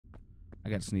I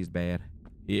got to sneeze bad.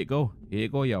 Here it go. Here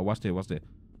it go, y'all. Watch that. Watch that.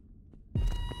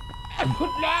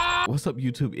 What's up,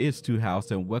 YouTube? It's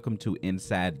Twohouse, and welcome to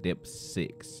Inside Depth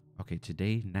 6. Okay,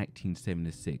 today,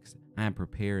 1976. I'm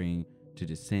preparing to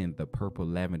descend the purple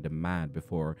lavender mine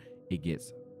before it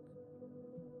gets...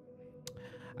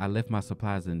 I left my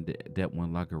supplies in Depth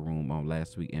 1 locker room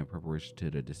last week in preparation to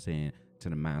the descent to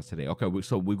the mines today. Okay,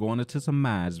 so we're going into some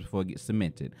mines before it gets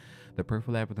cemented. The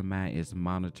purple lavender mine is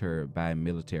monitored by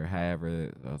military.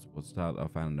 However, we'll start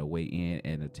finding a way in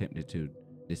and attempted to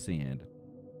descend.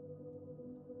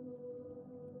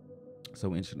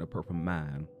 So entering the purple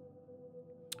mine.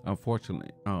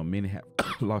 Unfortunately, many have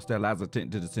lost their lives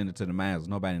attempting to descend into the mines.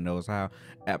 Nobody knows how.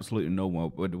 Absolutely no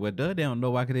one. Well, they don't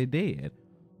know why they're dead.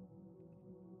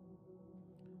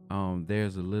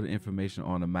 There's a little information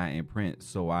on the mine in print,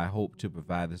 so I hope to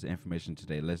provide this information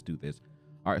today. Let's do this.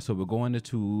 All right, so we're going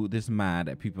into this mine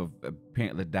that people have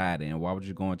apparently died in. Why would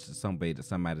you go into somebody that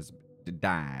somebody's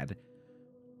died?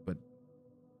 But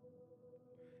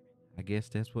I guess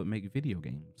that's what makes video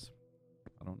games.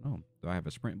 I don't know. Do I have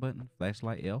a sprint button?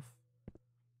 Flashlight F?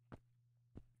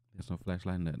 There's no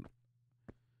flashlight, nothing.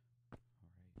 All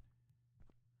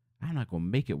right. I'm not gonna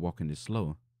make it walking this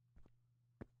slow.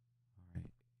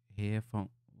 Headphone,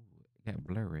 got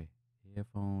blurry.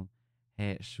 Headphones,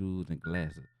 hat, shoes, and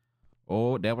glasses.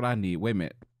 Oh, that's what I need. Wait a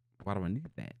minute. Why do I need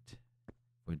that?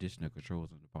 For additional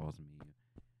controls on the pause menu.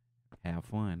 Have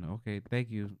fun. Okay, thank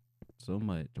you so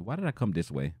much. Why did I come this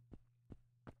way?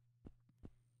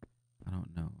 I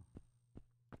don't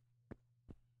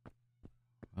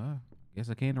know. Guess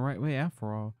I came the right way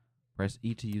after all. Press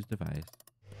E to use device.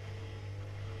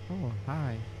 Oh,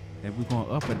 hi. And we're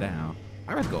going up or down?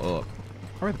 I'd rather go up.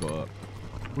 I'd rather go up.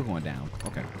 We're going down.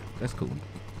 Okay, that's cool.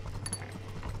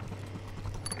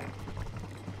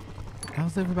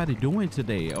 How's everybody doing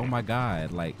today? Oh my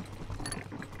God, like,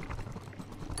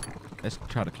 let's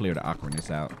try to clear the awkwardness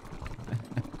out.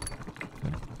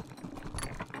 Okay.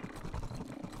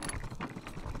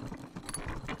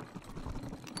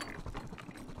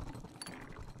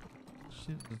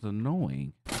 Shit is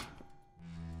annoying.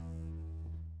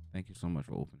 Thank you so much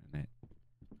for opening that.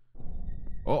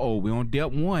 Uh-oh, we're on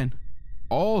Depth 1.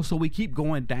 Oh, so we keep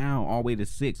going down all the way to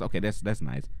 6. Okay, that's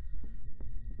nice.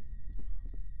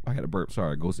 I had a burp.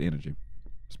 Sorry, Ghost Energy.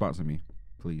 Sponsor me,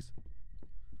 please.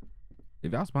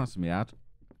 If y'all sponsor me,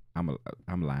 I'm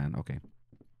lying. Okay.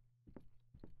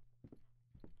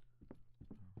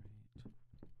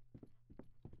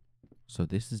 So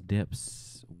this is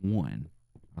Depth 1.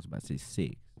 I was about to say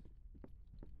 6.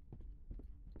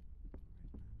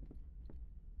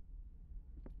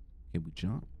 Can we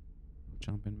jump?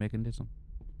 Jumping mechanism.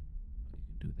 You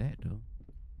can do that though.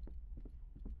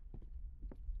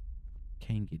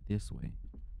 Can't get this way.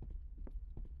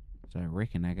 So I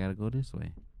reckon I gotta go this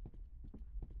way.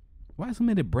 Why so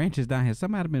many branches down here?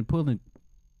 Somebody been pulling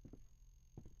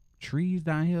trees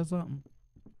down here or something?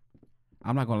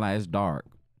 I'm not gonna lie, it's dark.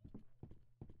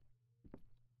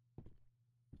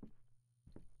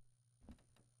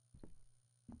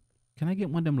 Can I get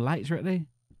one of them lights right there?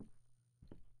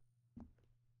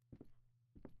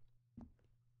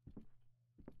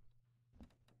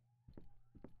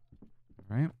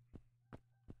 Right.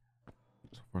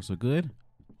 So far, so good.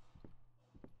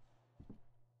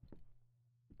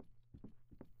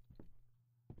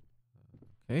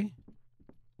 Okay.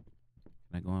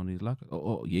 Can I go on these lockers?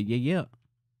 Oh, yeah.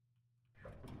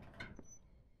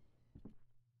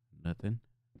 Nothing.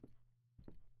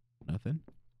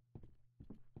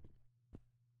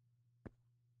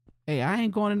 Hey, I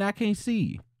ain't going in there. I can't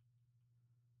see.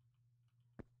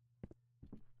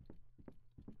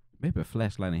 Maybe a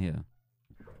flashlight in here.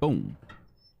 Boom.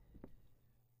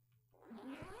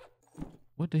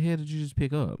 What the hell did you just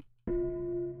pick up?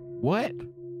 What?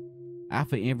 I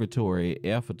for inventory,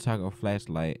 F for toggle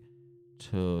flashlight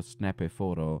to snap a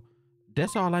photo.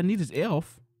 That's all I need is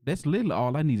F. That's literally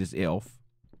all I need is F.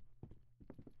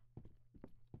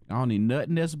 I don't need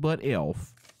nothing else but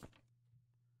F.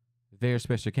 Very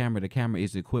special camera. The camera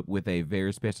is equipped with a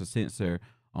very special sensor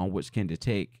on which can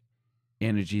detect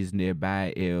energies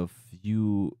nearby. If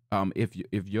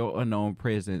your unknown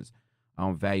presence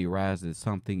value rises,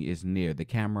 something is near. The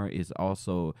camera is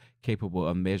also capable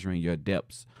of measuring your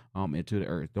depths into the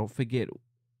earth. Don't forget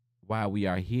why we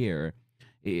are here.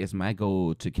 It is my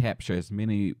goal to capture as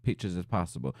many pictures as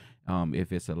possible.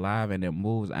 If it's alive and it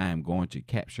moves, I am going to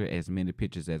capture as many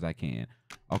pictures as I can.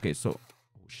 Okay, so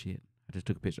oh shit, I just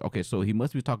took a picture. Okay, so he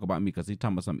must be talking about me because he's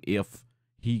talking about something. If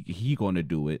he gonna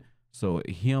do it. So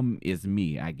him is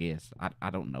me, I guess. I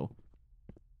don't know.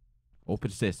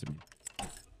 Open sesame.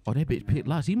 Oh, that bitch pit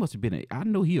lost. He must have been I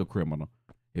know he a criminal.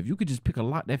 If you could just pick a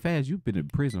lock that fast, you've been in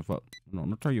prison for. No,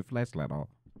 don't turn your flashlight off.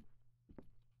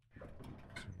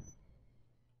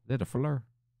 Is that a flare?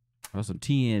 Or some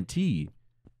TNT?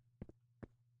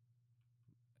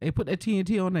 Hey, put that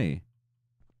TNT on there.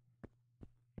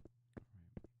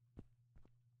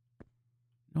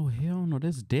 No, hell no,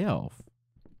 that's death.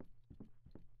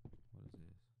 What is this?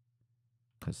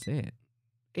 Cassette.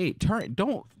 Hey,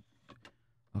 don't.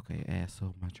 Okay,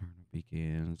 asshole, my journey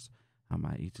begins. I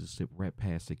might eat to slip right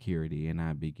past security, and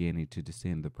I'm beginning to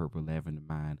descend the purple lavender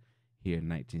mine here in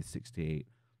 1968.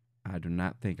 I do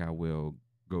not think I will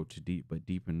go too deep, but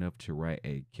deep enough to write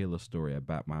a killer story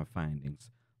about my findings.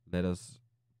 Let us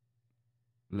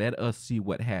see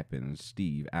what happens.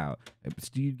 Steve out. Hey,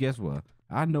 Steve, guess what?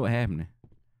 I know what happened.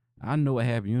 I know what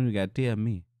happened. You only gotta tell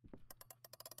me.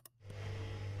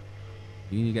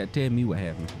 You ain't gotta tell me what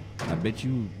happened. I bet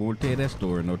you won't tell that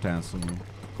story no time soon.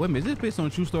 Wait a minute, is this based on a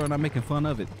true story and I'm making fun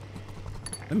of it?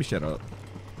 Let me shut up.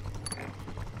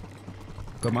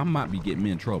 Cause I might be getting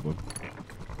me in trouble.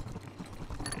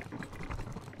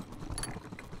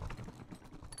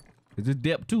 Is this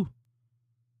depth too?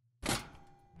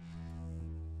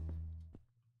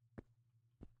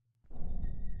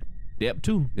 Depth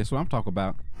 2. That's what I'm talking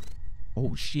about.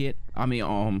 Oh shit. I mean,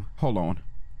 hold on.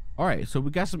 All right, so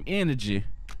we got some energy.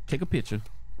 Take a picture.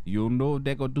 You don't know if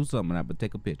they're gonna do something or not, but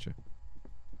take a picture.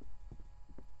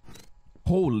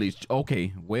 Holy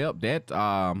okay. Well, that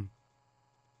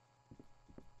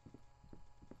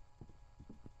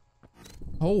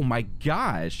oh my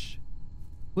gosh.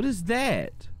 What is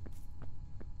that?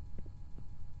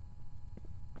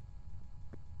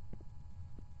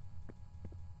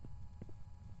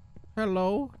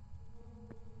 Hello?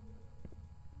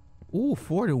 Ooh,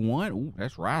 41. Ooh,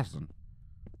 that's rising.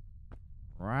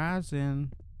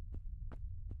 Rising.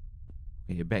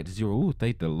 Okay, back to 0. Ooh,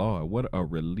 thank the Lord. What a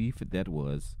relief that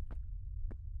was.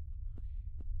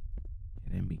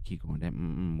 Let me keep going. That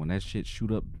when that shit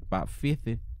shoot up about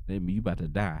 50, that mean you about to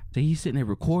die. So he's sitting there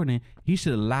recording. He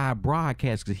should have live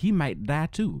broadcast because he might die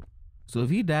too. So if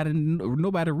he died,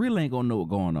 nobody really ain't gonna know what's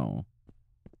going on.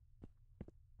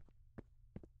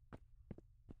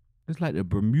 It's like the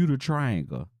Bermuda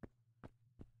Triangle.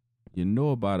 You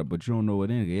know about it, but you don't know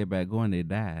what in it. Everybody going, they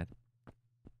died.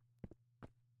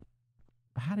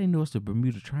 How they know it's the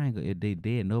Bermuda Triangle if they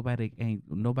dead? Nobody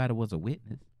was a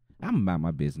witness. I'm about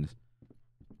my business.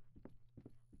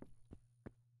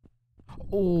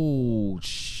 Oh,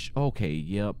 okay,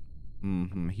 yep.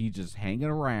 He just hanging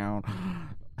around.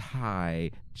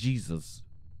 Hi, Jesus.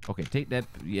 Okay, take that.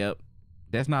 Yep.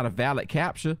 That's not a valid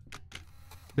capture.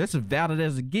 That's as valid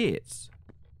as it gets.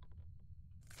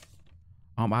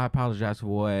 I apologize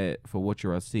for what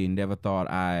you are seeing. Never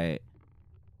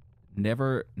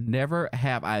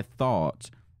have I thought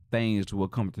things will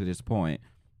come to this point.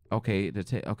 Okay, the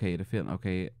feeling,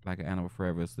 okay, like an animal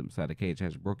forever slipped inside the cage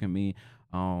has broken me.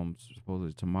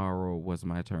 Supposedly tomorrow was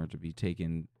my turn to be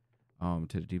taken to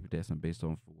the deeper depths, and based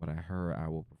on what I heard, I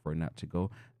will prefer not to go.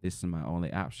 This is my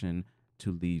only option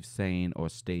to leave sane or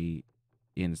stay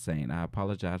insane. I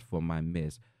apologize for my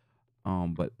mess.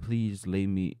 But please lay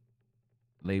me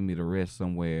to rest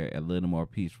somewhere a little more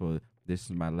peaceful. This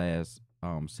is my last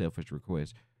selfish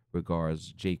request.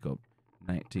 Regards, Jacob.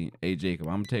 19. Hey Jacob,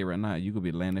 I'm gonna tell you right now, you could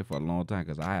be laying there for a long time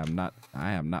because I am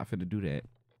not fit to do that.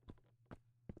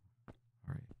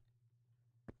 All right.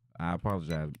 I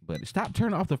apologize, but stop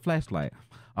turning off the flashlight.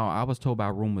 I was told by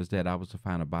rumors that I was to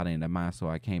find a body in the mine, so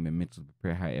I came and mentally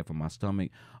prepared. However, my stomach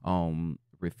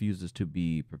refuses to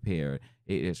be prepared.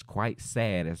 It is quite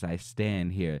sad as I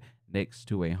stand here next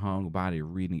to a hung body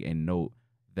reading a note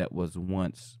that was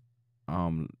once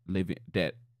living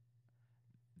that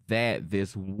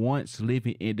this once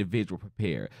living individual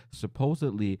prepared.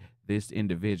 Supposedly, this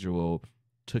individual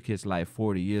took his life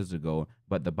 40 years ago,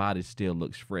 but the body still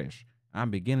looks fresh.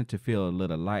 I'm beginning to feel a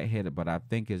little lightheaded, but I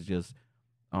think it's just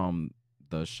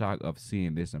the shock of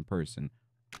seeing this in person.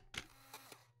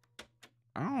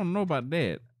 I don't know about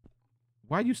that.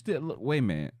 Why you still look? Wait a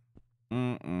minute.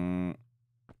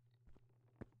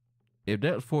 If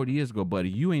that was 40 years ago, buddy,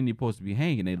 you ain't even supposed to be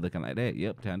hanging there looking like that.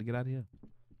 Yep, time to get out of here.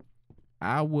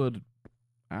 I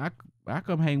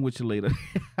come hang with you later.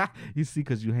 You see,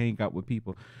 because you hang out with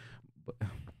people. But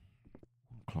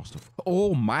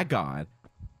oh my God.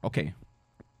 Okay.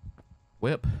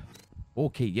 Well,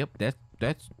 okay, yep,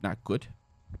 that's not good.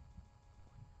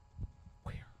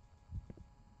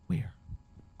 Where?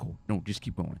 Go. No, just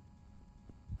keep going.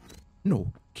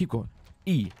 No, keep going.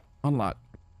 E, unlock,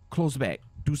 close back,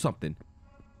 do something.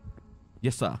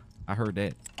 Yes, sir. I heard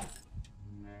that.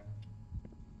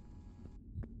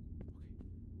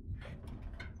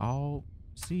 Oh,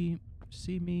 see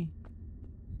me.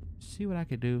 see what I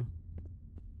could do.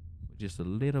 With just a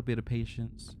little bit of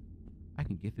patience, I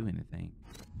can get through anything.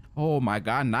 Oh my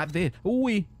God, not this.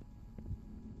 Ooh-wee.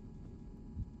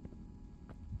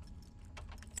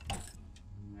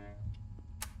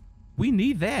 We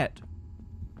need that.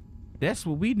 That's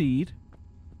what we need.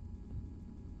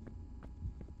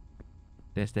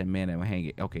 That's that man that was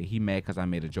hanging. Okay, he mad because I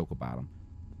made a joke about him.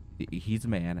 He's a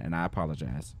man, and I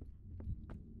apologize.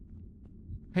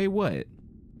 Hey, what?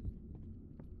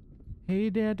 Hey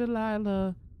there,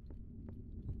 Delilah.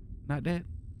 Not that.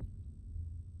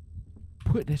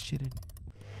 Put that shit in.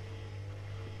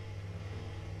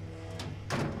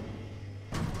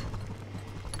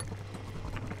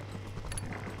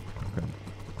 Okay.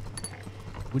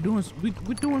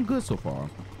 We're doing good so far.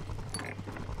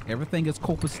 Everything is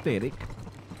copacetic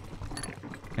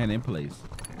and in place,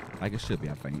 like it should be,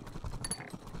 I think,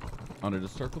 under the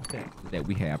circumstances that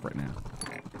we have right now.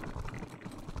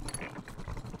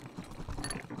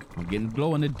 I'm getting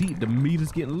low in the deep. The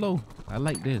meter's getting low. I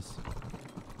like this.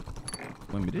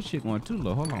 Wait a minute, this shit going too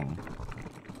low. Hold on.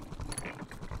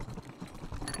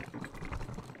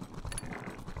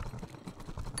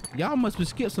 Y'all must have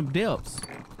skipped some depths.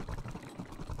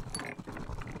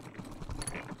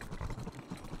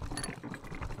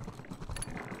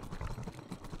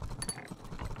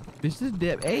 This is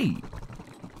depth 8.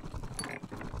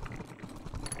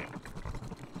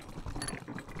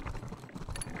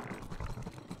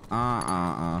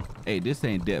 Hey, this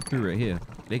ain't depth 3 right here.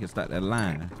 They can start that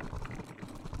line.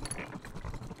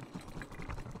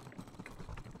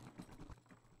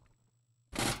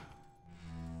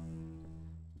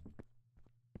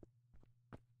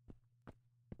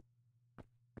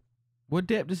 What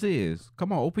depth this is?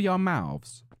 Come on, open your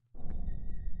mouths.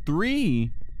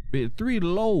 3? Bit 3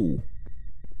 low.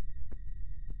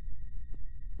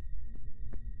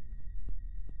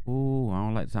 Oh,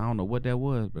 I don't know what that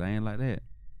was, but I ain't like that.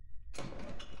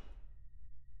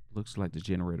 Looks like the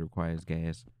generator requires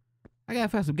gas. I gotta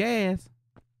find some gas.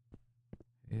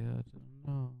 Yeah,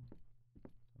 no.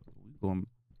 We going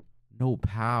no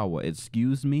power.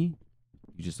 Excuse me.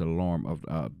 You just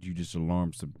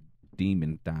alarmed some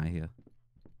demon down here.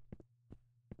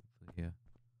 Yeah.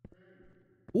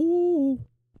 Ooh.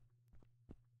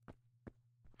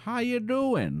 How you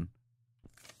doing?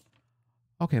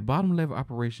 Okay, bottom level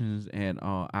operations and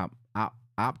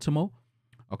optimal.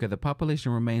 Okay, the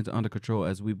population remains under control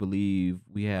as we believe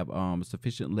we have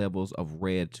sufficient levels of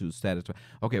red to satisfy.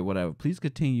 Okay, whatever. Please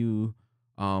continue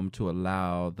to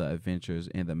allow the adventures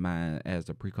in the mine as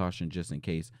a precaution just in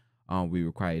case we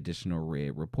require additional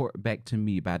red. Report back to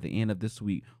me by the end of this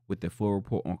week with the full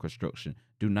report on construction.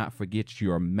 Do not forget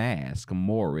your mask,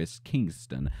 Morris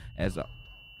Kingston.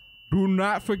 Do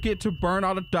not forget to burn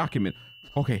all the documents.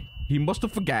 Okay, he must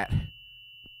have forgot.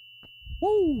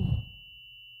 Woo!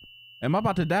 Am I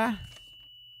about to die?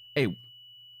 Hey,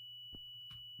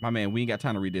 my man, we ain't got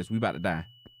time to read this. We about to die.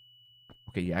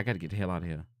 Okay, yeah, I gotta get the hell out of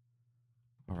here.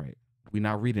 All right, we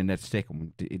not reading that second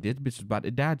one. This bitch is about to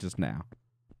die just now.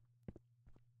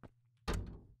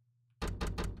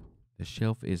 The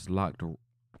shelf is locked.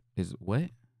 Is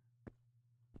what?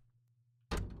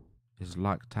 It's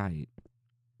locked tight.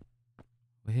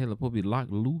 The hell, it will be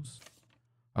locked loose.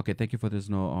 Okay, thank you for this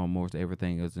note. Morris,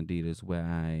 everything is indeed is where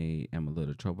I am a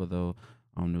little trouble though.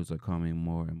 News are coming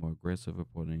more and more aggressive,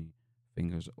 reporting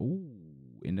fingers. Ooh,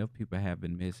 enough people have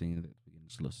been missing.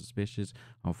 It's a little suspicious.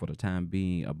 For the time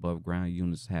being, above ground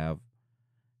units have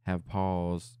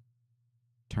paused,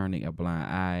 turning a blind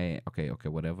eye. Okay,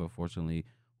 whatever. Fortunately,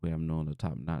 we have known the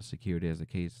top-notch security as the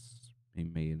case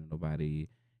being made. Nobody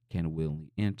can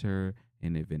willingly enter.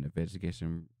 In the event of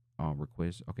investigation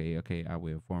request. Okay, I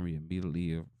will inform you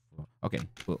immediately. Okay,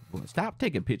 but stop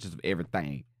taking pictures of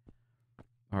everything.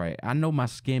 All right, I know my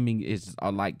skimming is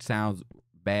sounds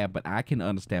bad, but I can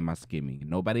understand my skimming.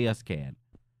 Nobody else can.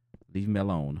 Leave me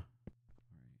alone.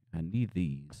 All right, I need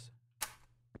these.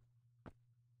 All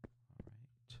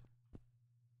right.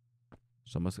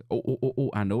 So I must.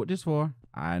 Oh! I know what this is for.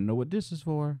 I know what this is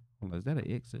for. Hold on, is that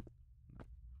an exit?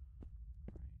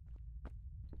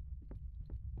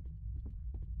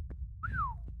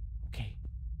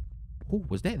 Oh,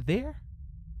 was that there?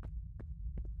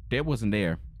 That wasn't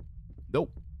there.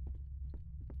 Nope.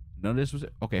 None of this was.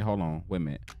 Okay, hold on. Wait a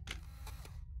minute.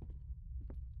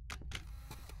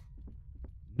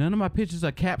 None of my pictures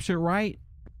are captured right.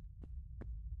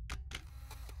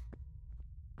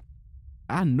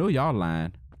 I know y'all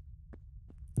lying.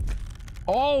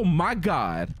 Oh my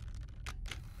God.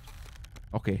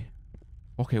 Okay.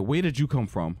 Where did you come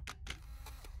from?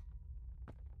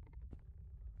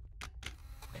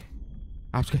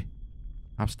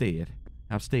 I'm scared.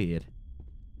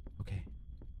 Okay.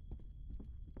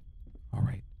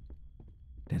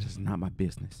 That is not my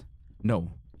business.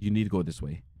 No, you need to go this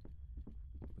way.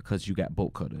 Because you got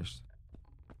bolt cutters.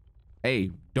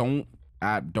 Hey, don't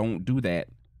do that.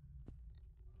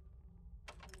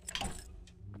 Wait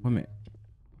a minute.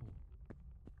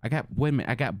 Wait a minute,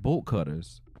 I got bolt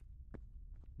cutters.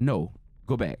 No,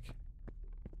 go back.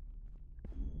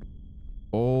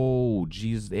 Oh,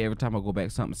 Jesus, every time I go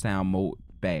back, something sound more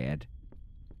bad.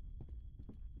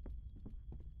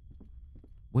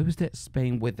 Where was that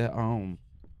Spain where that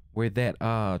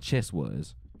chest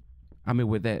was? I mean,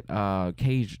 where that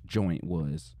cage joint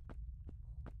was.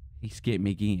 He scared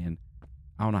me again.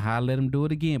 I don't know how I let him do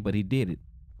it again, but he did it.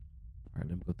 All right,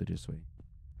 let me go through this way.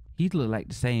 He looked like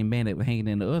the same man that was hanging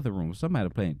in the other room. Somebody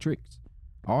playing tricks.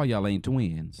 All y'all ain't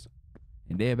twins.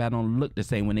 And everybody don't look the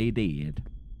same when they dead.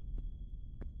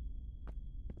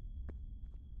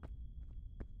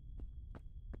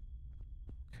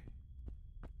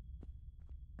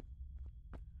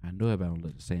 I know everybody don't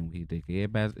look the same when he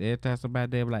did. Every time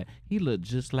somebody there like, he looked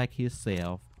just like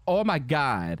himself. Oh my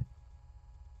God.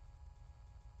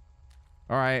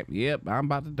 All right, yep, I'm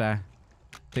about to die.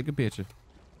 Take a picture.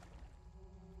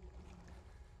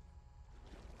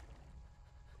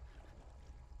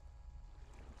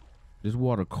 This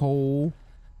water cold.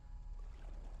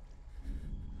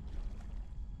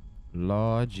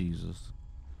 Lord Jesus.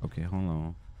 Okay, hold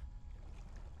on.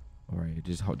 All right,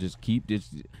 just keep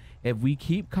this. If we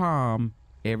keep calm,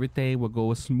 everything will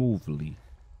go smoothly.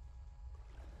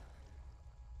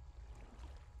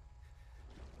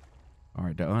 All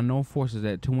right, the unknown forces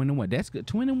at 21. That's good.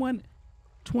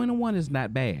 21 is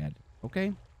not bad.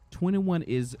 Okay, 21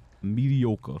 is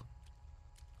mediocre.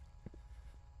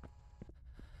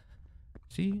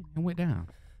 See, it went down.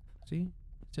 See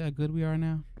how good we are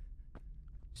now.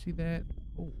 See that?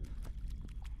 Oh,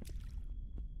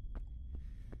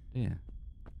 yeah.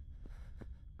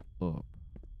 Up.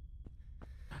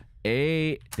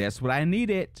 Hey, that's what I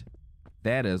needed.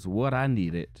 That is what I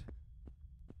needed.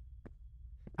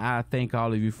 I thank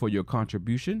all of you for your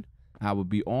contribution. I will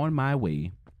be on my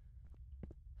way.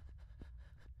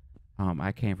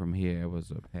 I came from here. It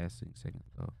was a passing second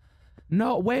ago.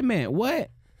 No, wait a minute. What?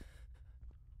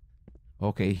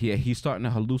 Okay, yeah, he's starting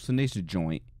a hallucination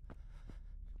joint.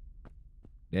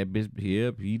 That bitch,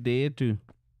 yep, he dead too.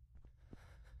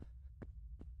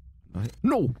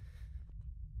 No.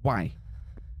 Why?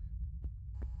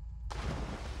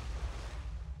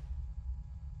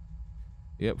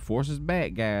 Yep, forces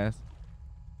back, guys.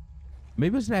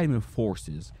 Maybe it's not even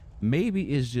forces.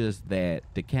 Maybe it's just that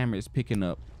the camera is picking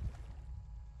up.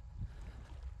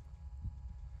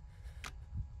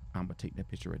 I'm gonna take that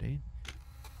picture right there.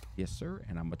 Yes, sir.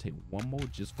 And I'm gonna take one more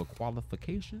just for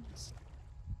qualifications.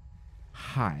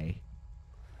 Hi.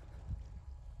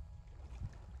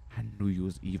 I knew you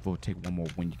was evil. Take one more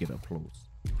when you get up close.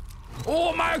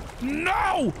 Oh my,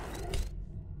 no!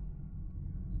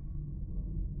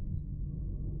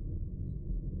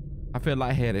 I feel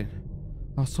lightheaded.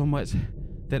 Oh, so much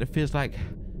that it feels like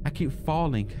I keep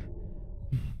falling.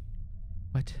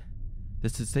 What? The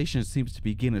sensation seems to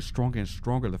be getting stronger and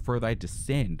stronger the further I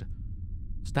descend.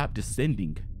 Stop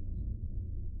descending.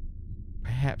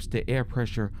 Perhaps the air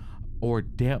pressure or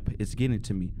depth is getting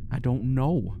to me. I don't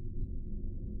know.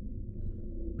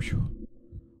 Whew.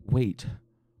 Wait,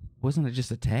 wasn't I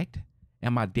just attacked?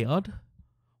 Am I dead?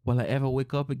 Will I ever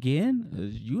wake up again?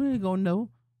 You ain't gonna know.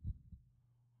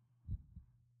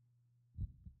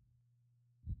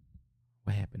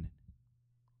 What happened?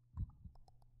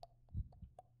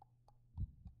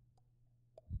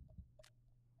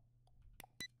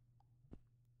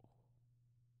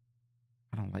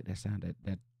 I don't like that sound.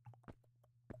 That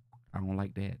I don't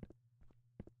like that.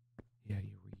 Yeah,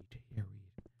 you read. Yeah,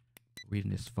 read.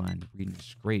 Reading is fun. Reading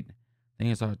is great.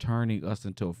 Things are turning us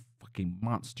into fucking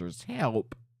monsters.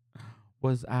 Help!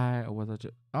 Was I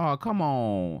just? Oh, come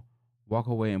on! Walk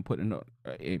away and put in.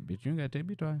 Hey, bitch, you ain't gotta take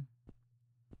me twice.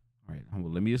 All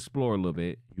right, let me explore a little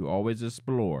bit. You always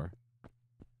explore.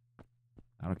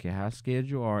 I don't care how scared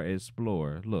you are.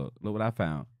 Explore. Look what I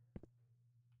found.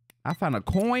 I found a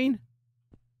coin.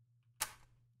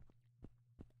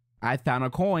 I found a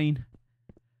coin.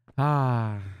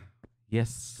 Ah,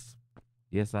 yes.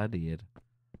 Yes, I did.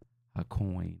 A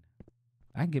coin.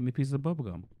 I can get me a piece of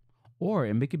bubblegum. Or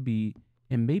it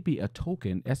may be a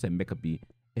token. That's a make be.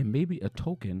 It may be a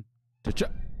token to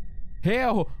check.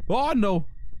 Hell, oh no.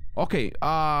 Okay,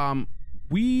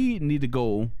 we need to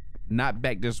go not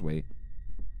back this way.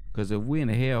 Cause if we're in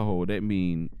a hellhole, that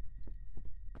means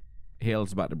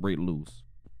hell's about to break loose.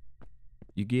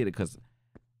 You get it? Cause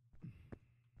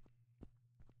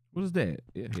what is that?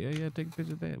 Yeah, take a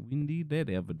picture of that. We need that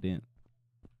evidence.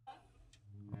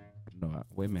 No,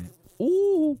 wait a minute.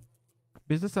 Ooh.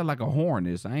 Bitch, this sound like a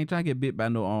hornets. I ain't trying to get bit by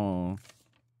no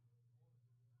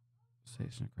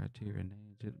section criteria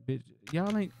name. Bitch,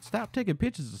 y'all ain't stop taking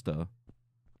pictures of stuff.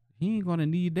 He ain't gonna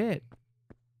need that.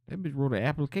 That bitch wrote an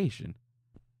application.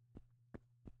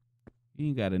 You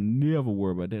ain't gotta never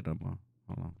worry about that no more.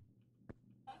 Hold on.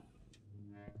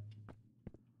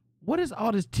 What is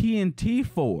all this TNT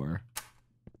for?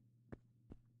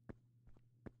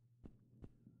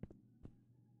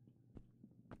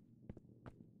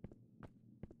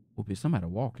 Oh, bitch, somebody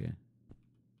walking.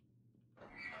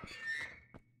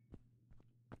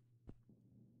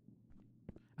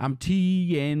 I'm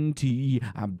TNT.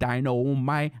 I'm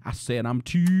dynamite. I said I'm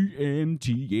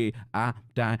TNT. Yeah, I'm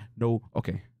dino.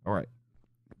 Okay, all right.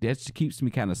 That keeps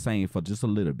me kind of sane for just a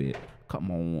little bit.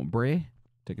 Come on, bruh.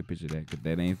 Take a picture of that, because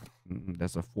that ain't,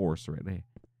 that's a force right there.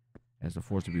 That's a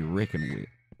force to be reckoned with.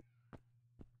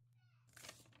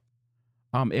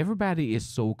 Everybody is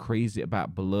so crazy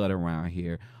about blood around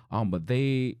here. But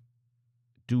they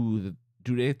do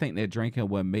they think that drinking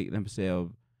will make them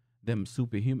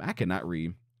superhuman? I cannot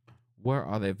read. Where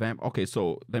are they Okay,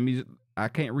 so I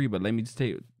can't read, but let me just tell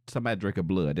you, somebody drink a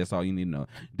blood. That's all you need to know.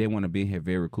 They want to be in here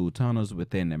very cool tunnels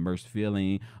with an immersed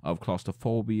feeling of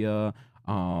claustrophobia.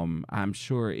 I'm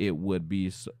sure it wouldn't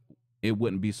be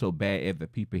so bad if the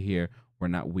people here were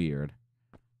not weird.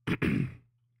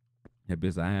 Yeah,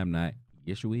 because I am not.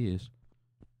 Yes, you is.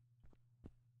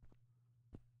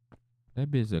 That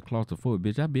bitch is a claustrophobic.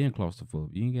 Bitch, I been claustrophobic.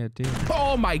 You ain't gotta tell me.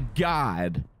 Oh my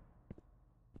God.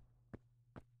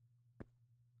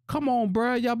 Come on,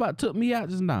 bro. Y'all about took me out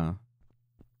just now.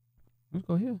 Let's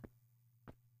go here.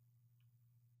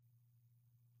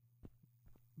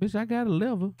 Bitch, I got a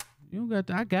level. You don't got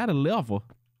to, I got a level.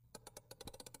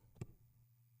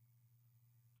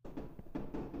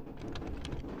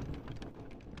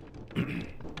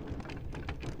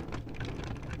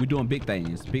 We doing big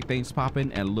things. Big things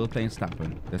popping and little things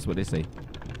stopping. That's what they say.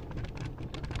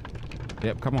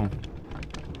 Yep, come on.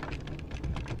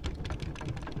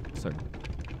 Sir.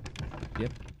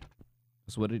 Yep.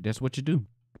 That's what you do.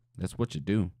 That's what you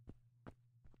do.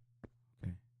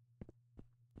 Okay.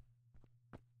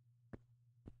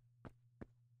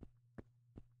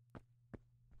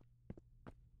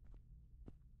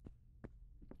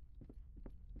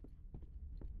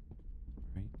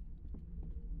 Right.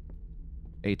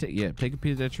 Hey, take a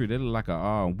picture of that tree. That look like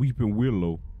a weeping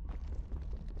willow.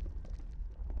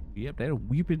 Yep, that'll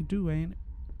weeping too, ain't it?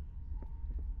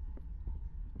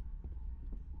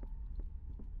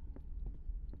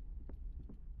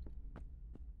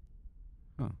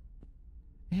 Huh.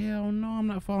 Hell no, I'm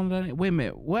not falling down it. Wait a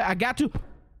minute. What? I got to.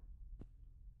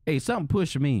 Hey, something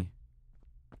pushed me.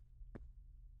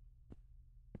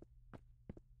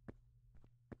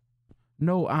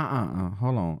 No,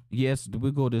 hold on. Yes,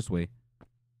 we go this way.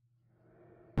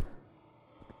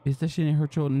 Is that shit ain't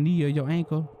hurt your knee or your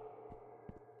ankle?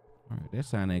 All right, that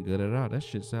sound ain't good at all. That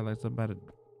shit sound like somebody.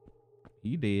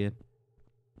 He dead.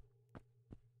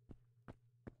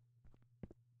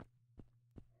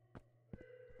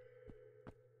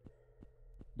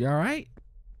 You all right?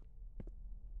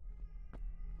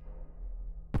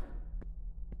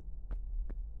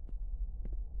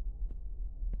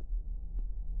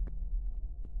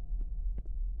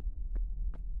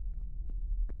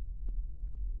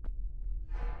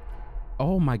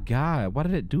 Oh my God, why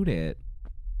did it do that?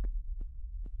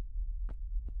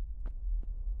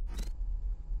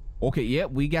 Okay,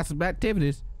 yep, we got some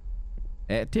activities.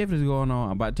 Activities going on.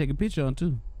 I'm about to take a picture on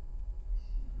too.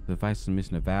 The device is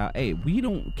missing a valve. Hey, we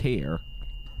don't care.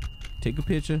 Take a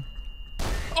picture.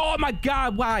 Oh my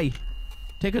God, why?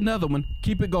 Take another one.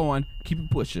 Keep it going. Keep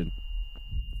it pushing.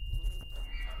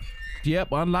 Yep,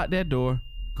 unlock that door.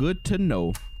 Good to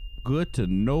know. Good to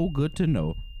know. Good to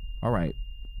know. All right.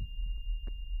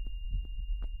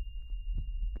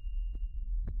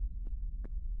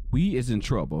 We is in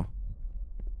trouble.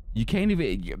 You can't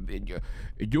even, you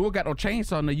don't got no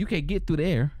chainsaw, no, you can't get through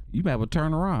there. You might have to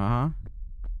turn around,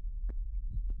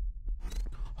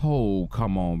 huh? Oh,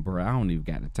 come on, bro. I don't even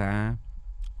got the time.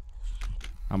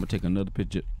 I'm gonna take another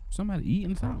picture. Somebody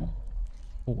eating something?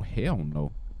 Oh, hell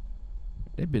no.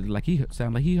 That bitch like he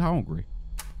sound like he hungry.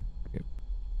 Okay.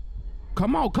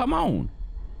 Come on, come on.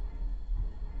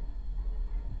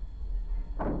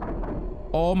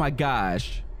 Oh my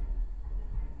gosh.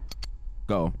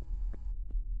 Go.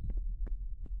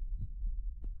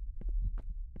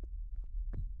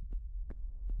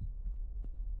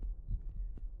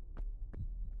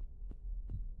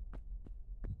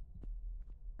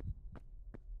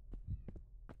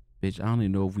 Bitch, I don't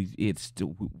even know if it's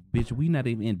still, bitch, we not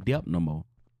even in depth no more.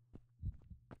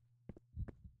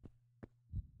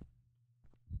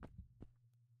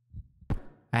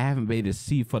 I haven't been able to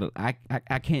see for the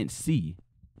I can't see.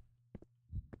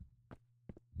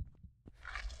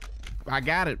 I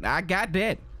got it. I got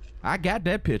that. I got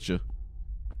that picture.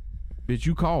 Bitch,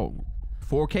 you called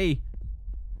 4K.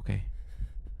 Okay.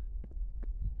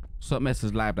 Something else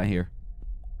is live down here.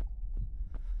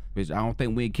 Bitch, I don't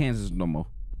think we in Kansas no more.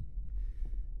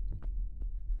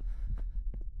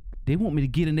 They want me to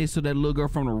get in there so that little girl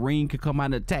from the ring could come out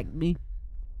and attack me.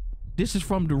 This is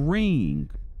from the ring.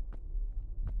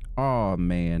 Oh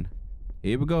man.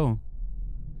 Here we go.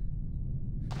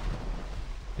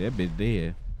 That bitch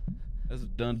dead. That's a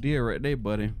done deal right there,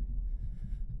 buddy.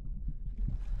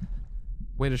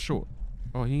 Wait a short.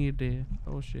 Oh, he ain't dead.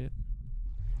 Oh shit.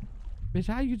 Bitch,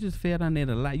 how you just fell down there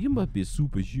to light? You must be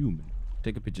superhuman.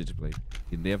 Take a picture to play.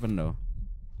 You never know.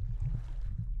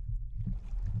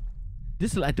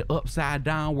 This is like the upside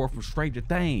down world from Stranger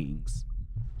Things.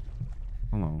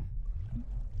 Hold on.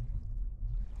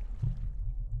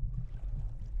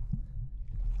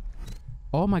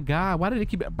 Oh my God, why did they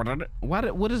keep it?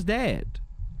 What is that?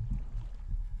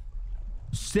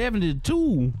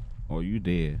 72? Oh, you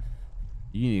dead.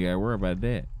 You ain't gotta worry about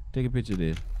that. Take a picture of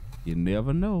this. You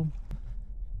never know.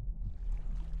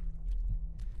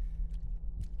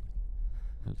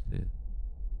 What's this?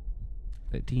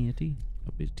 That TNT?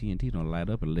 Oh, bitch, TNT don't light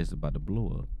up unless it's about to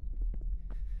blow up.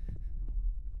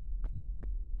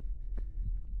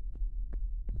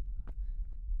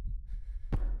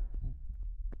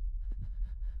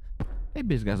 That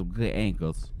bitch got some good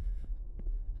ankles.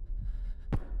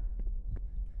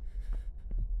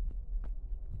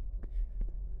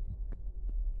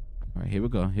 All right, here we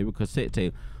go. Here we go. Cassette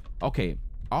tape. Okay,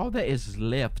 all that is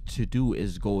left to do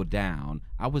is go down.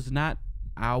 I was not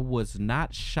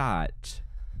shot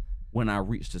when I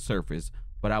reached the surface,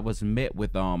 but I was met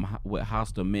with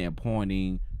hostile men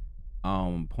pointing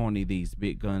these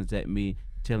big guns at me,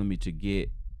 telling me to get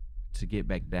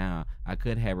back down. I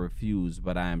could have refused,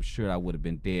 but I am sure I would have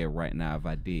been dead right now if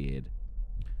I did.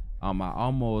 I am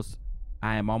almost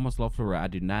lost for real. I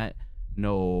do not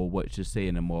know what to say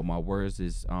anymore. My word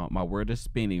is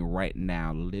spinning right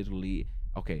now, literally.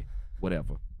 Okay,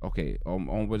 whatever. Okay,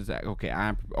 what is that? Okay,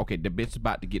 the bitch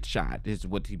about to get shot. This is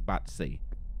what he about to say.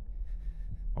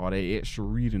 All that extra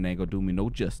reading ain't gonna do me no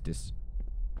justice.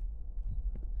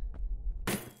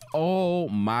 Oh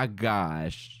my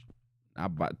gosh. I'm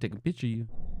about to take a picture of you.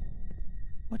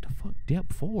 What the fuck?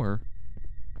 Depth 4?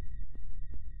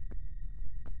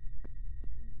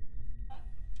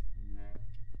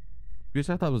 Bitch,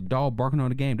 I thought it was a dog barking on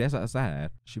the game. That's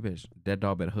outside. That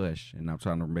dog better hush, and I'm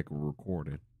trying to make a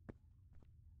recording.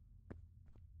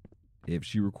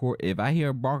 If I hear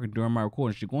her barking during my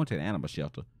recording, she's going to the animal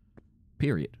shelter.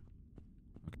 Period.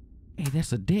 Okay. Hey,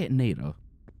 that's a detonator.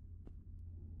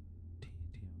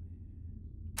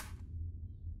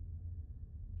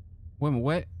 Wait a minute,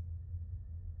 what?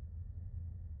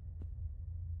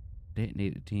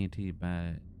 Detonated TNT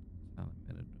by solid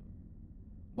metal.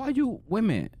 Why you, wait a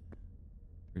minute.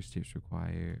 First tips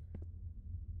required.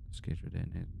 Schedule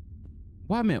detonator.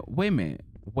 Wait a minute.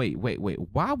 Wait.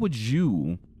 Why would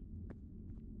you?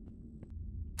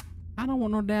 I don't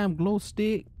want no damn glow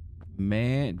stick.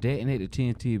 Man, detonated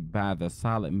TNT by the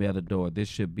solid metal door. This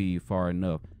should be far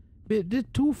enough. But this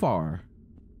too far.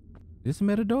 This a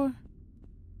metal door?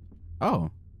 Oh.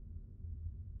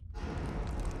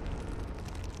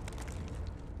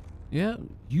 Yeah,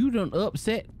 you done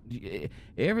upset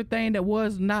everything that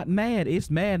was not mad. It's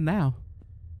mad now.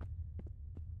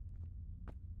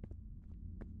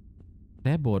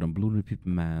 That boy done blew the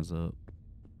people's minds up.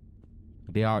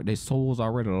 Their souls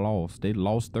already lost. They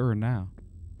lost third now.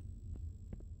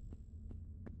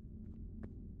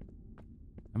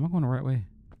 Am I going the right way?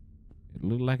 It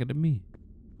looked like it to me.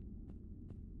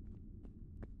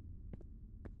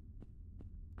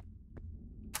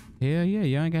 Hell yeah,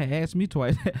 y'all ain't gotta ask me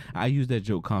twice. I use that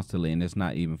joke constantly, and it's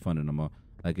not even funny no more.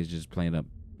 Like, it's just plain up.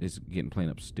 It's getting plain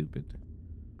up stupid.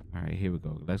 All right, here we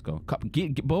go. Let's go.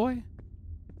 Get boy.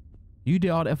 You did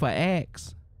all that for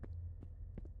Axe.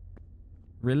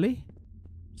 Really?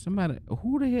 Somebody,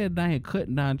 who the hell down here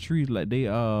cutting down trees like they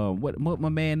what my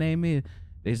man name is?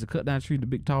 They used to cut down trees, the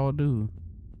big tall dude.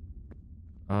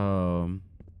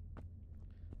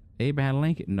 Abraham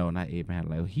Lincoln? No, not Abraham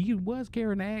Lincoln. He was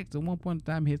carrying an axe at one point in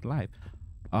time in his life.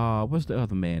 What's the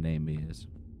other man name is?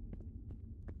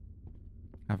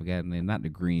 I forgot the name. Not the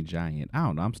Green Giant. I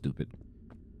don't know. I'm stupid.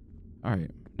 All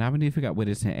right. Now we need to figure out where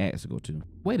this axe go to.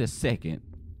 Wait a second.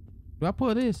 Do I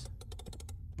pull this?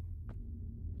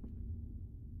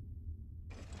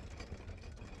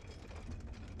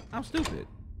 I'm stupid.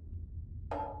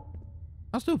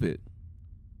 I'm stupid.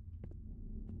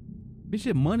 Bitch,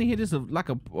 shit, money here. This is like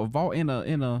a vault in a.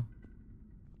 Yeah, no,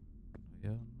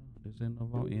 this ain't no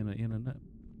vault in a nut.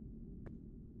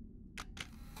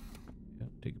 Yeah,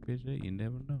 take a picture. You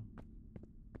never know.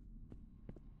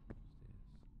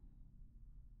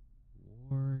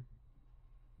 War.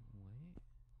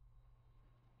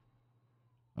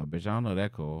 What? Oh, bitch, I don't know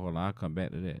that code. Hold on, I'll come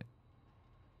back to that.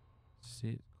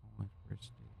 6 coins per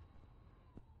stick.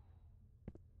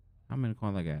 How many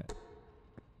coins I got?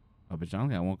 Oh, bitch, I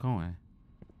only got 1 coin.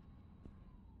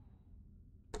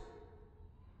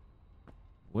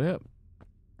 Well,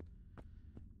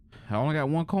 I only got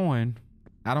 1 coin.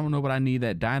 I don't know what I need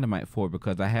that dynamite for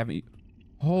because I haven't.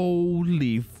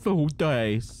 Holy food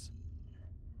dice.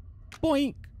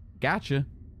 Boink. Gotcha.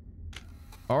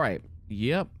 All right.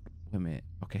 Yep. Wait a minute.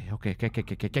 Okay.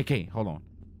 Hold on.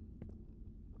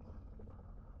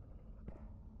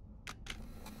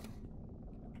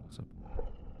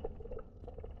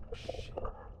 Shit.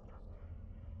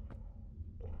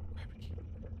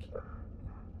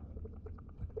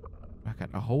 I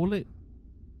gotta hold it.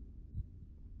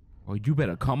 Oh, you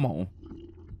better come on.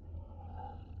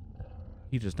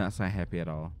 He does not sound happy at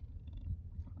all.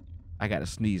 I gotta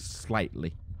sneeze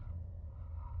slightly.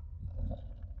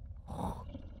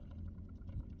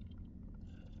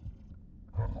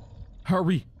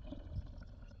 Hurry.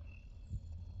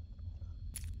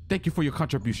 Thank you for your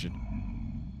contribution.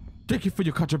 Thank you for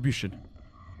your contribution.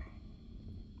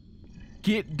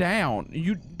 Get down.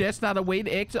 That's not a way to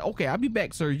exit. Okay, I'll be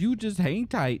back, sir. You just hang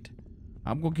tight.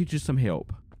 I'm gonna get you some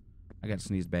help. I gotta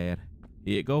sneeze bad.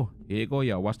 Here it go. Here it go,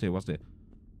 y'all. Watch that. Watch that.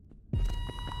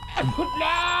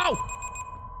 No!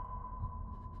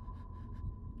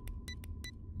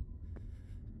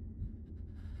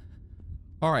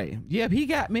 All right. Yep, he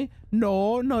got me.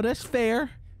 No, that's fair.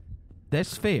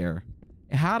 That's fair.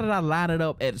 How did I line it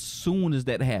up as soon as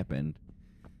that happened?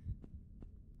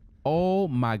 Oh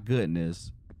my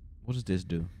goodness. What does this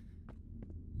do?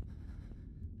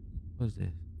 What is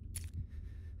this?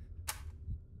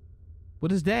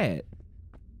 What is that?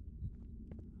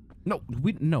 No.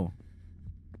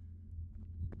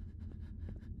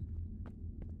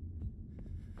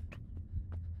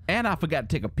 And I forgot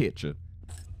to take a picture.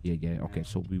 Yeah. Okay,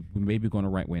 so we may be going the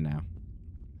right way now.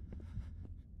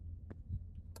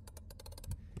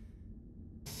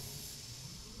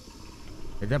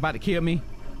 Is that about to kill me?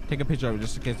 Take a picture of it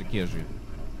just in case it kills you.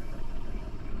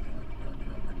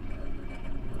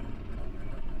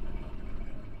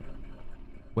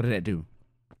 What did that do?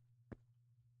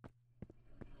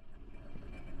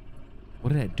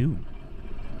 What did that do?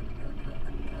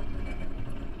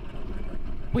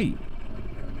 Wait.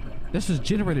 This is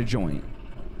generator joint.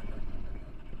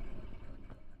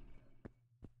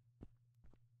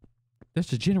 That's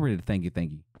the generator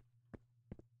thingy.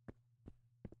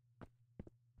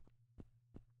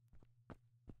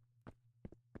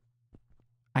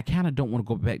 I kind of don't want to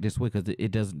go back this way because it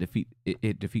doesn't defeat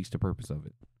it defeats the purpose of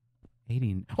it.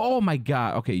 18. Oh my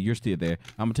god. Okay, you're still there.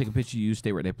 I'm gonna take a picture of you.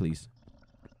 Stay right there, please.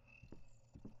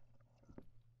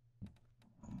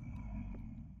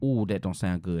 Oh, that don't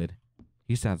sound good.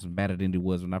 He sounds better than he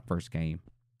was when I first came.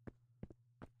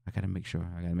 I gotta make sure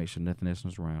nothing else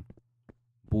is around.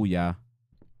 Booyah.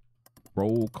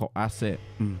 Roll call. I said,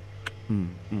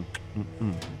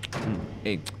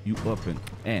 Hey, you up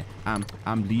and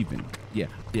I'm leaving. Yeah,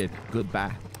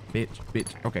 goodbye,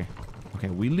 bitch. Okay,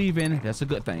 we leaving. That's a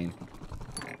good thing.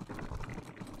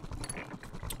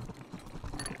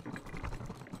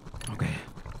 Okay.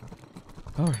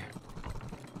 All right.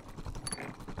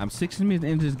 I'm 16 minutes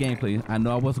into this gameplay. I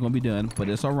know I wasn't gonna be done, but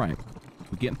it's all right.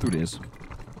 We're getting through this.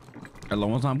 As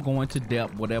long as I'm going to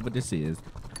depth, whatever this is,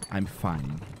 I'm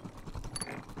fine.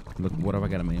 Look, what have I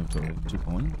got in my inventory? 2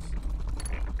 coins?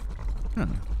 Huh.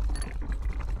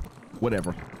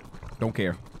 Whatever. Don't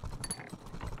care.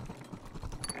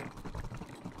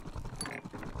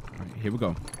 All right, here we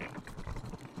go.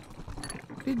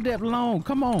 Leave that alone.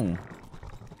 Come on.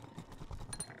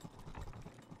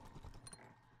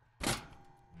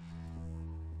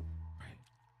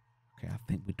 Okay, I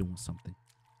think we're doing something.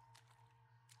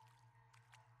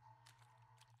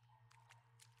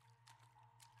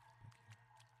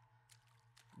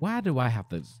 Why do I have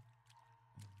to?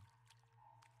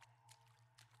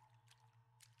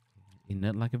 Ain't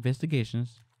nothing like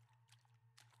investigations.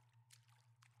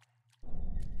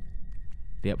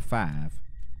 Depth 5.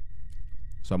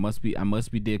 So I must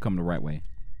be dead coming the right way.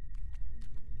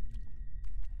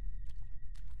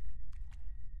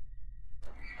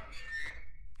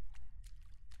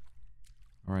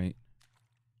 All right.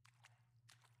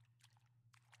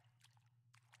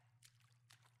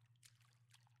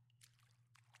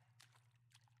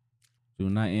 Do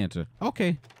not enter.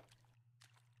 Okay.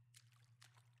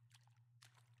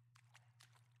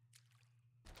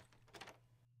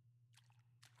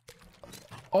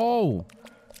 Oh,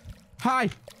 hi.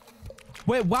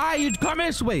 Wait, why are you coming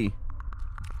this way?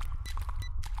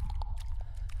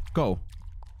 Go.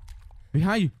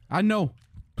 Behind you. I know.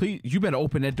 Please, you better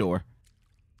open that door.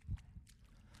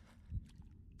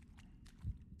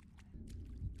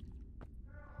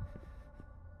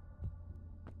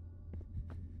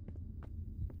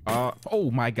 Oh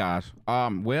my gosh.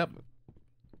 Well,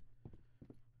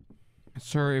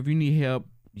 sir, if you need help,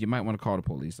 you might want to call the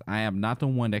police. I am not the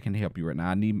one that can help you right now.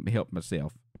 I need help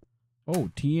myself. Oh,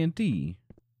 TNT.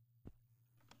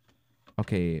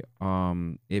 Okay,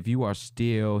 if you are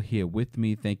still here with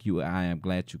me, thank you. I am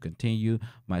glad to continue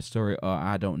my story.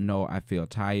 I don't know. I feel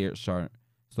tired.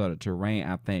 Started to rain,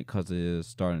 I think, because it's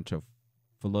starting to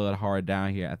flood hard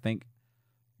down here. I think,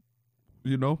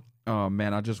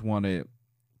 man, I just wanted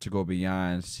to go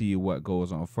beyond, see what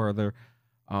goes on further.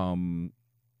 I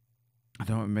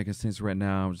don't make sense right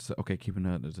now. I'm just okay, keeping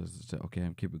up. Okay,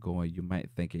 I'm keeping going. You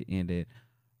might think it ended,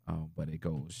 but it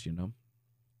goes, All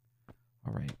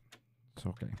right. It's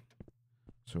okay.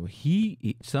 So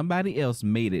somebody else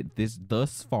made it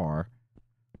thus far.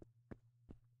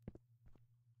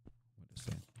 What is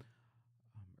that?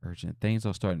 Urgent. Things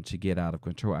are starting to get out of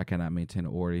control. I cannot maintain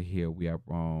order here. We are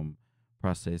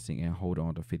processing and hold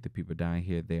on to 50 people down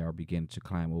here. They are beginning to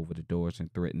climb over the doors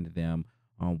and threaten them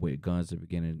with guns. Are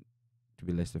beginning to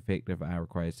be less effective. I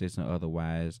require assistance.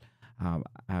 Otherwise,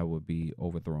 I will be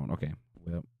overthrown. Okay.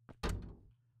 Well,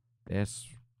 that's.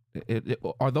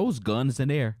 Are those guns in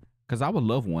there? Because I would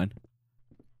love one.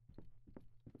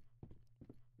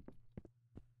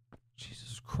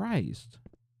 Jesus Christ.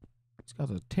 These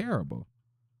guys are terrible.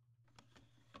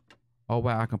 Oh,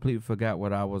 wow. I completely forgot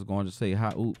what I was going to say.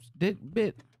 Oops.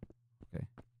 Okay.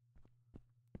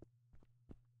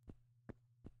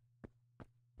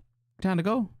 Time to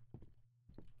go.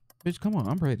 Bitch, come on.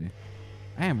 I'm ready.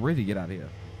 I am ready to get out of here.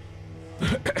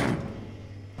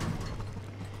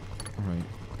 All right.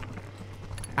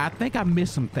 I think I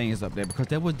missed some things up there because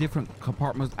there were different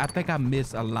compartments. I think I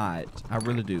missed a lot. I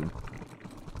really do.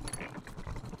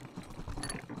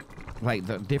 Like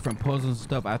the different puzzles and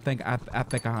stuff. I think I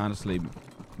honestly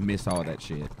missed all that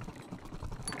shit.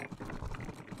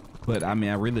 But I mean,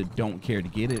 I really don't care to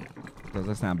get it because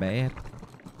that's not bad.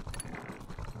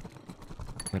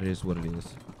 But it is what it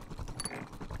is.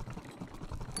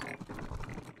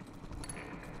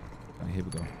 All right, here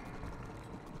we go.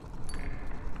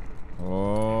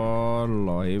 Oh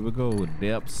Lord, here we go.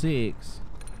 Depth 6.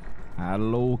 How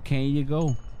low can you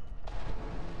go?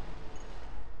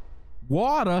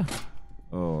 Water.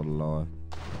 Oh Lord.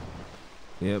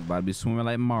 Yeah, about to be swimming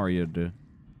like Mario do.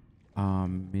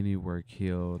 Many were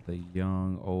killed. The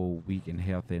young, old, weak, and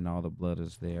healthy, and all the blood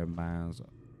is there. Mine's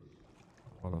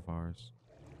all of ours.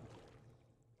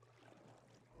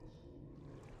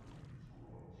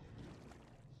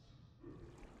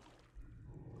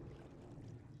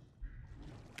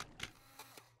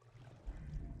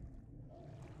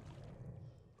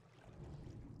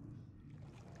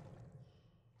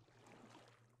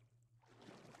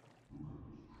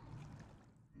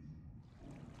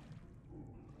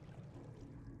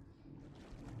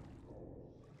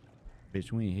 Bitch,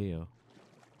 we in hell.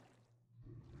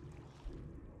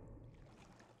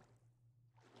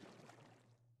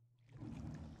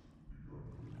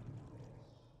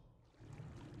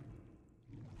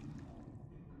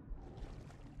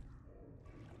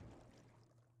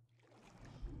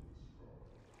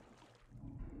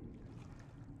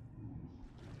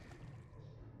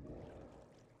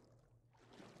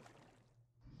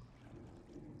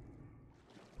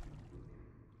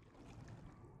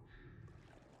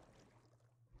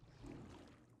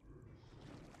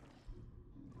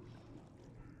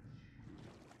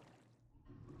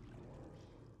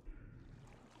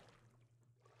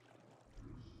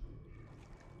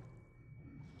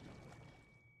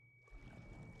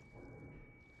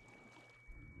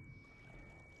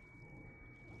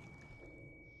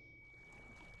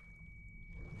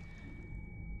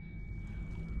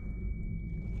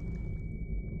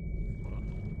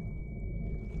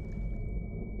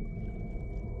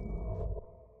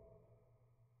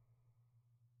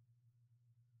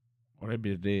 Or that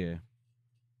bitch dead.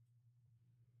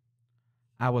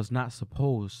 I was not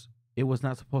supposed. It was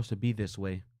not supposed to be this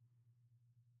way.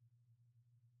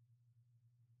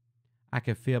 I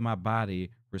can feel my body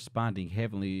responding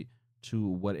heavily to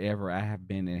whatever I have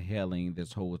been inhaling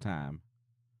this whole time.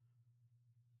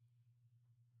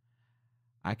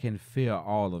 I can feel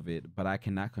all of it, but I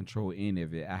cannot control any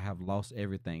of it. I have lost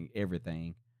everything.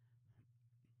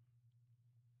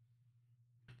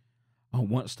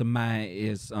 Once the mind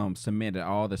is cemented,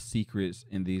 all the secrets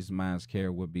in these minds carry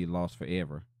will be lost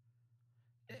forever.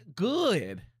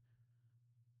 Good.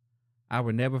 I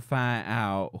will never find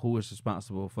out who is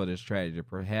responsible for this tragedy.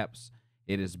 Perhaps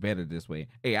it is better this way.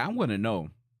 Hey, I want to know.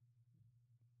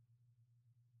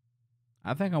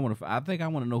 I think I want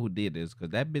to know who did this, because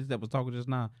that bitch that was talking just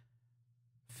now,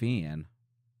 Finn.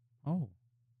 Oh,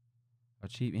 a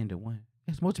cheap ending one.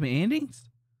 It's multiple endings.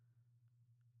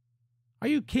 Are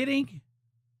you kidding?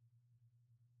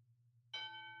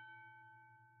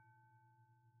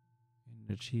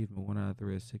 An achievement 1 out of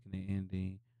 3 is sickening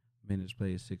ending. Minutes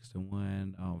played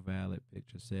 6-1. All valid.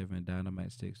 Picture 7.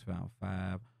 Dynamite sticks found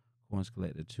 5. Coins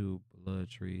collected 2. Blood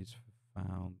trees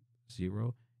found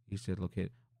 0. He said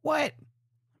located. What?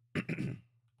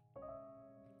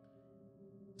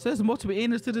 Says multiple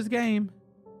endings to this game.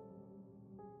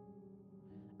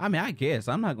 I mean, I guess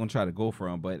I'm not gonna try to go for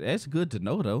them, but it's good to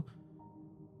know though.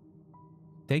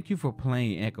 Thank you for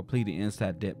playing and completing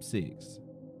Inside Depth 6.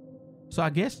 So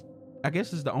I guess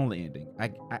it's the only ending.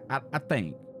 I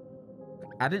think.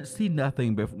 I didn't see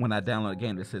nothing when I downloaded a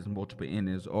game that says multiple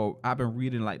endings, or I've been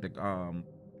reading like the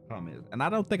comments, and I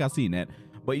don't think I've seen that.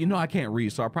 But you know I can't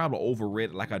read, so I probably overread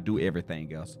it like I do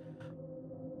everything else.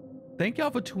 Thank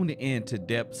y'all for tuning in to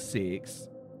Depth 6.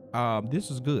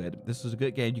 This is good. This is a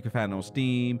good game. You can find it on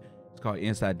Steam. It's called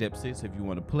Inside Depth 6 if you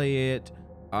want to play it.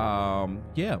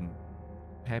 Yeah.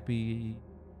 Happy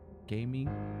gaming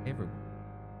everywhere.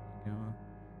 You know?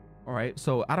 All right.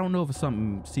 So I don't know if it's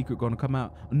something secret going to come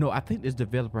out. No, I think this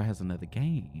developer has another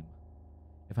game,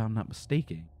 if I'm not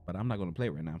mistaken. But I'm not going to play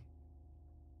it right now,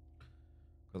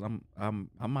 because I'm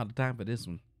out of time for this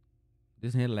one.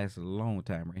 This here lasted a long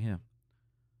time right here.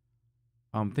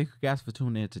 Thank you guys for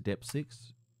tuning in to Depth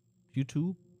 6.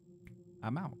 YouTube,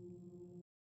 I'm out.